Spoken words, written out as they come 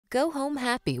Go home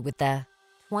happy with the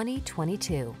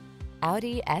 2022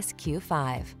 Audi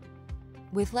SQ5.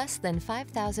 With less than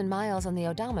 5,000 miles on the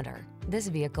odometer, this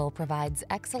vehicle provides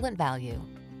excellent value.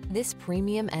 This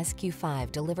premium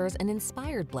SQ5 delivers an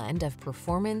inspired blend of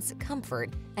performance, comfort,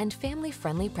 and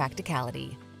family-friendly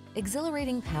practicality.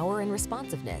 Exhilarating power and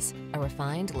responsiveness, a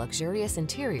refined, luxurious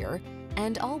interior,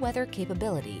 and all-weather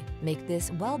capability make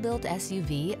this well-built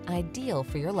SUV ideal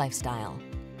for your lifestyle.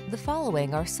 The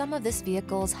following are some of this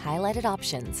vehicle's highlighted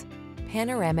options: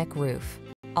 panoramic roof,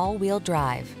 all-wheel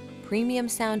drive, premium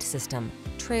sound system,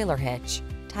 trailer hitch,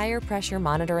 tire pressure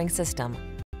monitoring system,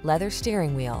 leather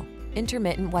steering wheel,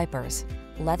 intermittent wipers,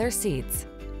 leather seats,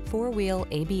 four-wheel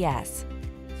ABS.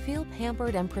 Feel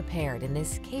pampered and prepared in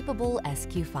this capable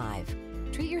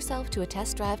SQ5. Treat yourself to a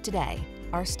test drive today.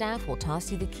 Our staff will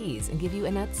toss you the keys and give you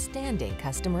an outstanding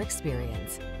customer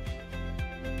experience.